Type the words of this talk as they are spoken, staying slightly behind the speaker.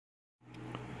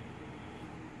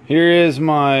Here is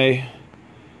my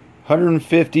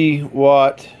 150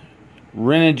 watt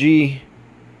Renogy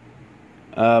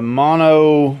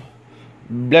mono blah,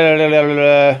 blah, blah,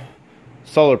 blah,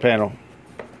 solar panel.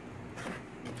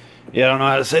 Yeah, I don't know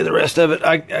how to say the rest of it.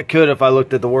 I could if I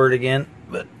looked at the word again,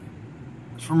 but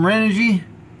it's from Renogy.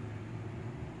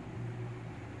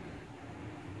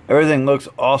 Everything looks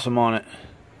awesome on it.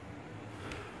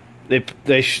 They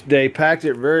packed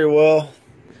it very well.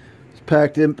 It's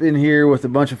packed in here with a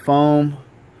bunch of foam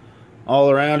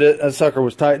all around it. That sucker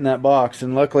was tight in that box,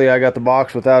 and luckily I got the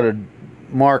box without a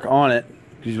mark on it,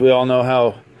 because we all know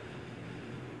how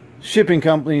shipping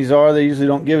companies are. They usually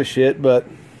don't give a shit, but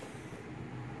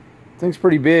thing's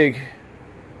pretty big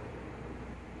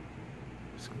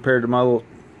compared to my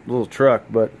little truck.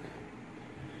 But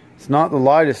it's not the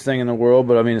lightest thing in the world,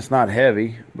 but I mean, it's not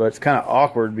heavy, but it's kind of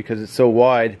awkward because it's so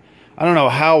wide. I don't know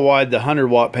how wide the 100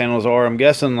 watt panels are. I'm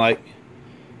guessing it'd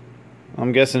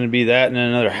be that and then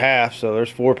another half, so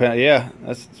there's 4 panels. Yeah,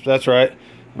 that's right.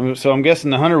 So I'm guessing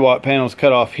the 100 watt panel is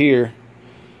cut off here,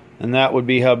 and that would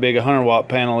be how big a 100 watt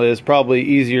panel is. Probably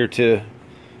easier to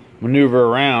maneuver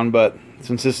around, but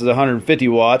since this is 150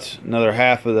 watts, another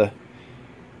half of the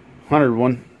 100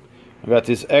 one, I got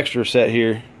this extra set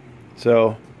here,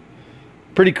 so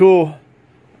pretty cool.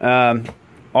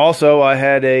 Also, I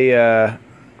had a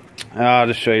I'll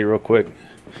just show you real quick.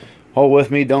 Hold with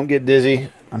me, don't get dizzy.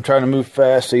 I'm trying to move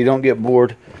fast so you don't get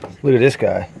bored. Look at this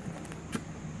guy.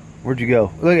 Where'd you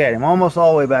go? Look at him, almost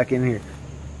all the way back in here.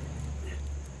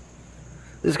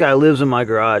 This guy lives in my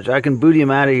garage. I can boot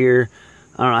him out of here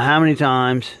I don't know how many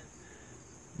times,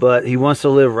 but he wants to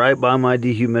live right by my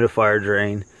dehumidifier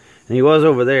drain. And he was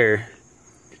over there,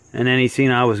 and then he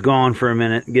seen I was gone for a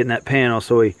minute getting that panel,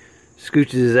 so he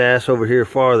scooches his ass over here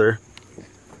farther.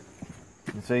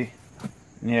 You see?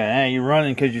 Yeah, you're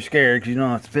running because you're scared, because you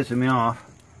know it's pissing me off.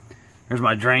 There's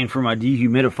my drain for my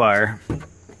dehumidifier.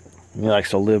 He likes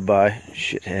to live by,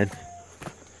 shithead.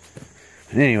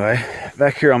 And anyway,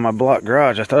 back here on my block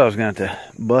garage, I thought I was going to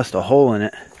have to bust a hole in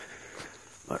it.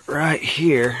 But right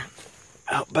here,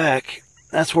 out back,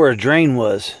 that's where a drain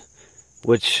was,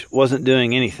 which wasn't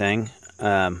doing anything.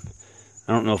 I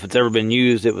don't know if it's ever been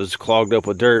used. It was clogged up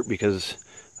with dirt because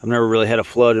I've never really had a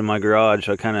flood in my garage.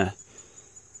 So I kind of,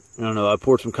 I don't know, I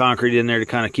poured some concrete in there to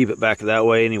kind of keep it back that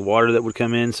way, any water that would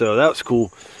come in. So that was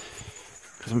cool,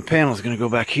 because my panel's going to go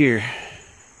back here.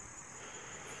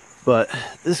 But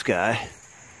this guy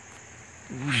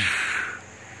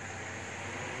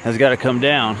has got to come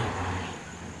down.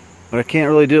 But I can't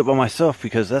really do it by myself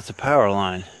because that's a power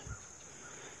line.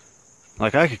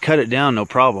 Like, I could cut it down, no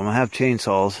problem. I have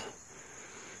chainsaws.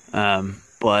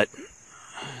 But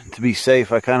to be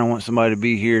safe, I kind of want somebody to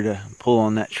be here to pull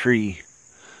on that tree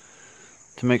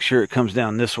to make sure it comes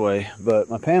down this way. But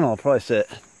my panel will probably sit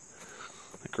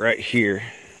like right here.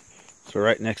 So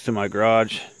right next to my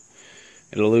garage.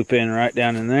 It'll loop in right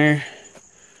down in there.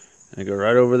 And go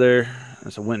right over there.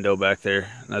 There's a window back there.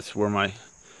 That's where my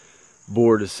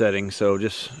board is setting. So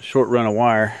just a short run of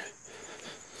wire.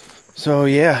 So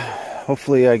yeah,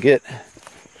 hopefully I get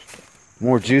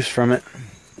more juice from it.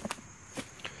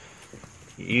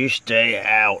 You stay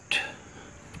out.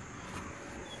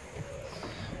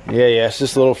 Yeah, it's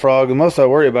this little frog. The most I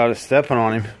worry about is stepping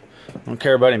on him. I don't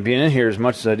care about him being in here as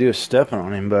much as I do stepping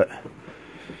on him. But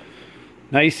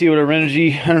now you see what a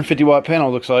Renogy 150 watt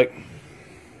panel looks like.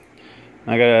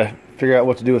 I gotta figure out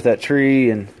what to do with that tree.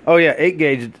 And oh yeah, 8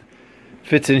 gauge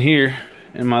fits in here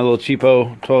in my little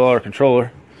cheapo $12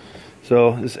 controller.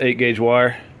 So this 8 gauge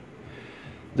wire.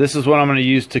 This is what I'm going to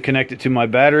use to connect it to my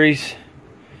batteries.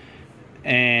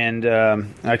 And I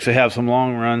actually have some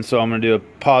long runs, so I'm going to do a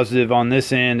positive on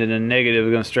this end and a negative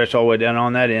is going to stretch all the way down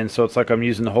on that end, so it's like I'm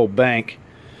using the whole bank.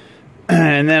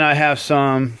 And then I have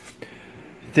some,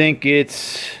 I think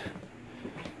it's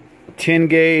 10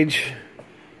 gauge.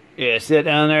 Yeah, see that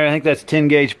down there? I think that's 10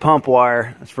 gauge pump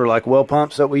wire. That's for like well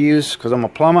pumps that we use because I'm a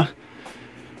plumber.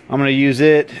 I'm going to use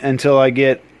it until I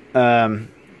get a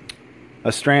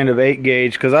strand of 8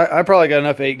 gauge, because I probably got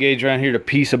enough 8 gauge around here to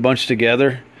piece a bunch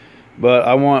together. But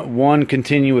I want one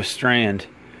continuous strand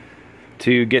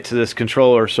to get to this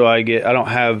controller, so I don't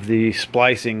have the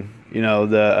splicing, you know,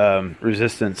 the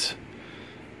resistance.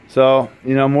 So,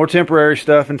 you know, more temporary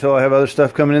stuff until I have other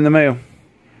stuff coming in the mail.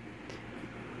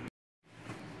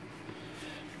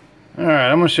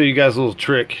 Alright, I'm going to show you guys a little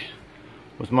trick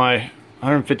with my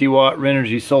 150 watt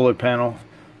Renogy solar panel.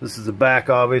 This is the back,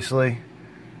 obviously.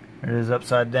 It is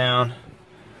upside down.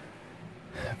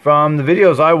 From the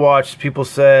videos I watched, people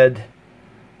said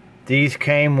these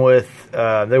came with,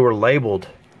 they were labeled.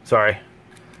 Sorry.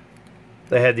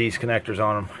 They had these connectors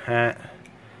on them.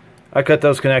 I cut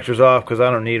those connectors off because I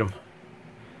don't need them.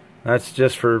 That's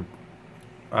just for,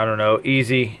 I don't know,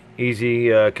 easy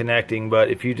connecting. But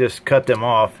if you just cut them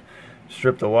off,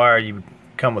 strip the wire, you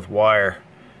come with wire.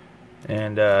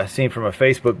 And seen from a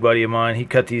Facebook buddy of mine, he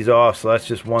cut these off, so that's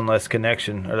just one less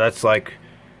connection. Or that's like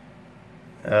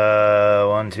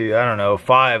 1, 2, I don't know,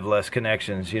 5 less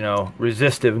connections, you know,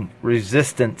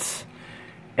 resistance.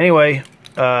 Anyway,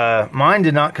 mine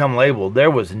did not come labeled. There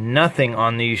was nothing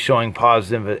on these showing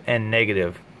positive and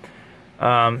negative.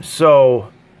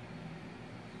 So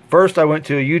first I went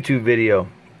to a YouTube video,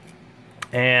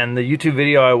 and the YouTube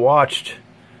video I watched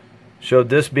showed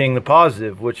this being the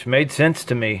positive, which made sense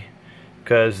to me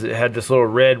because it had this little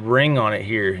red ring on it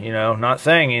here, you know, not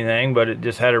saying anything, but it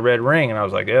just had a red ring, and I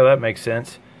was like, yeah, that makes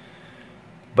sense.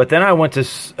 But then I went to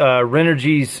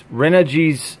Renogy's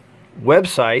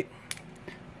website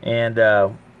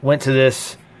and went to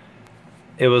this.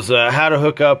 It was how to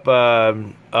hook up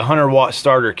a 100-watt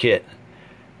starter kit.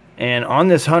 And on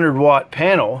this 100-watt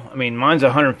panel, I mean, mine's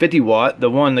 150-watt.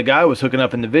 The one the guy was hooking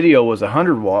up in the video was a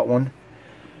 100-watt one.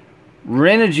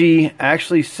 Renogy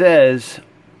actually says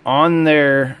on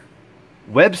their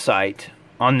website,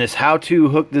 on this how to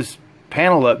hook this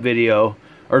panel up video,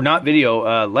 or not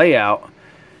video, layout,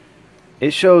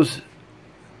 it shows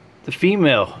the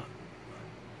female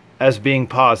as being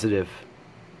positive.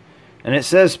 And it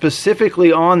says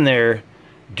specifically on there,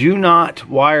 do not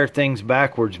wire things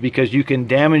backwards because you can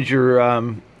damage your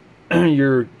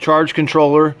your charge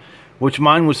controller, which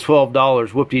mine was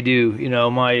 $12. Whoop-de-doo. You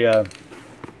know, my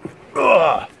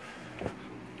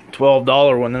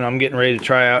 $12 one that I'm getting ready to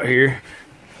try out here.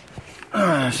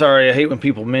 Sorry, I hate when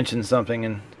people mention something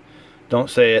and don't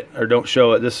say it or don't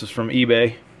show it. This is from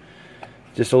eBay.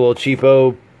 Just a little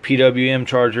cheapo PWM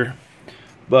charger.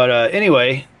 But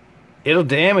anyway, it'll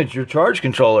damage your charge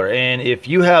controller. And if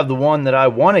you have the one that I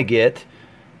want to get,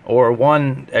 or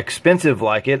one expensive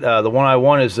like it, the one I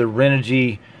want is the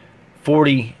Renogy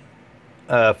 40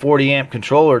 amp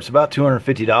controller. It's about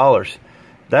 $250.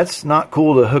 That's not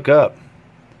cool to hook up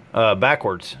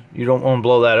backwards. You don't want to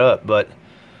blow that up. But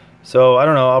so I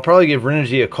don't know, I'll probably give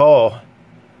Renogy a call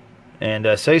and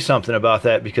say something about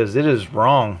that, because it is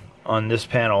wrong on this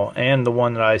panel and the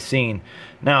one that I've seen.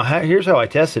 Now here's how I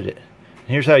tested it.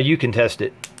 Here's how you can test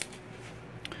it.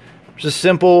 It's a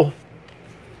simple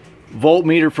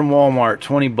voltmeter from Walmart,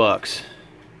 20 bucks.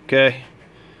 Okay,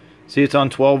 see, it's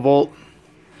on 12 volt.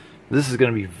 This is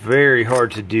going to be very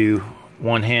hard to do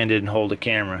one-handed and hold a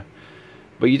camera,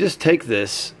 but you just take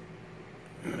this.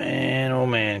 Man, oh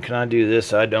man, can I do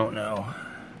this? I don't know.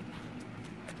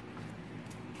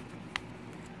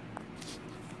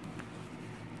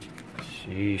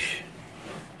 Sheesh.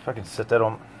 If I can set that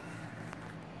on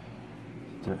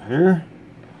here.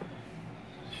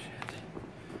 Shit.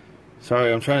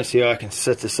 Sorry, I'm trying to see how I can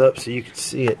set this up so you can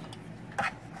see it.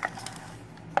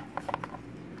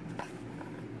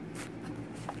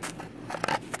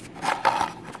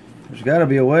 There's got to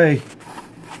be a way.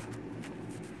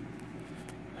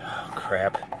 Oh,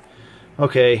 crap.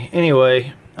 Okay,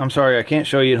 anyway, I'm sorry I can't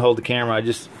show you and hold the camera. I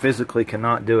just physically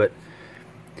cannot do it.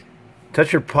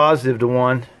 Touch your positive to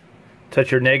one,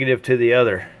 touch your negative to the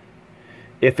other.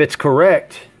 If it's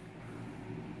correct,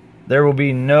 there will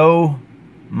be no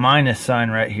minus sign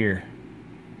right here.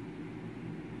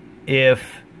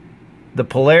 If the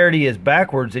polarity is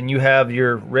backwards and you have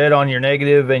your red on your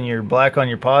negative and your black on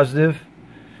your positive,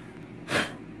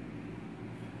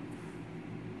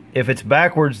 if it's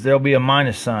backwards, there'll be a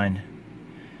minus sign.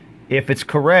 If it's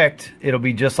correct, it'll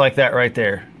be just like that right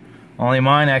there. Only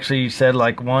mine actually said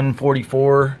like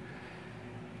 144.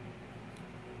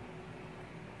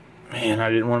 Man, I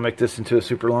didn't want to make this into a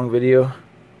super long video.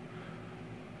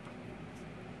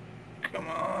 Come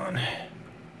on.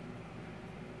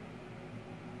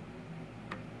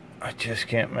 I just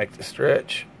can't make the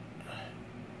stretch.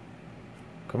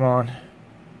 Come on.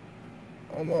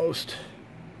 Almost.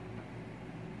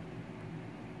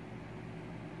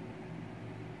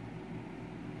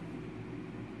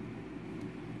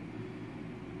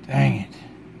 Dang it.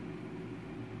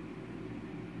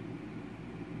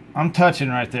 I'm touching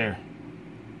right there.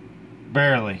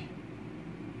 Barely.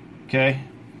 Okay.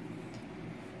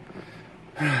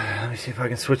 Let me see if I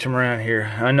can switch them around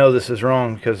here. I know this is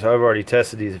wrong because I've already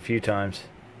tested these a few times.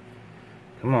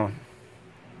 Come on.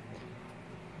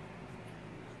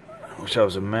 I wish I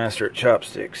was a master at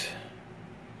chopsticks.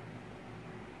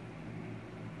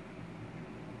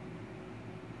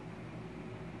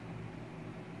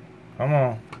 Come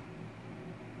on.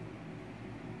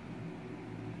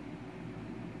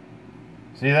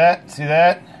 See that? See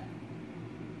that?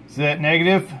 See that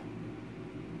negative?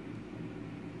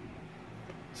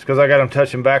 It's because I got them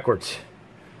touching backwards.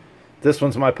 This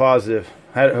one's my positive.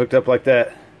 I had it hooked up like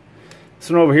that. This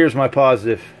one over here is my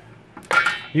positive.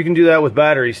 You can do that with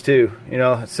batteries too. You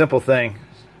know, a simple thing.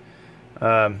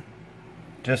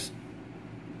 Just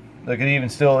look at even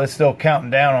still, it's still counting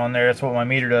down on there. That's what my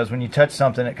meter does. When you touch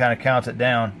something, it kind of counts it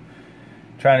down.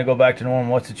 Trying to go back to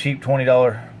normal. What's a cheap $20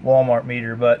 Walmart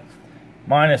meter? But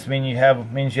minus means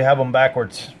you have them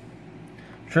backwards.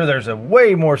 Sure, there's a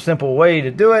way more simple way to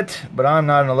do it, but I'm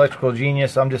not an electrical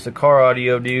genius. I'm just a car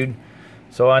audio dude,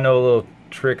 so I know little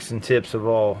tricks and tips of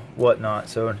all whatnot.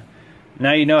 So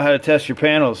now you know how to test your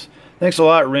panels. Thanks a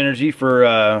lot, Renogy,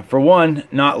 for one,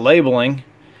 not labeling,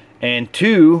 and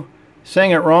two,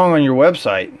 saying it wrong on your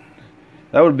website.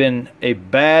 That would have been a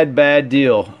bad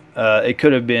deal. It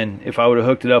could have been if I would have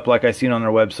hooked it up like I seen on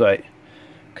their website.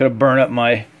 Could have burned up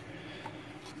my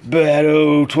bad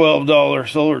 $12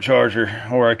 solar charger,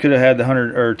 or I could have had the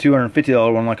 $100 or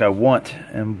 $250 one like I want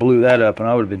and blew that up, and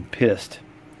I would have been pissed.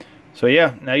 So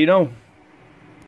yeah, now you know.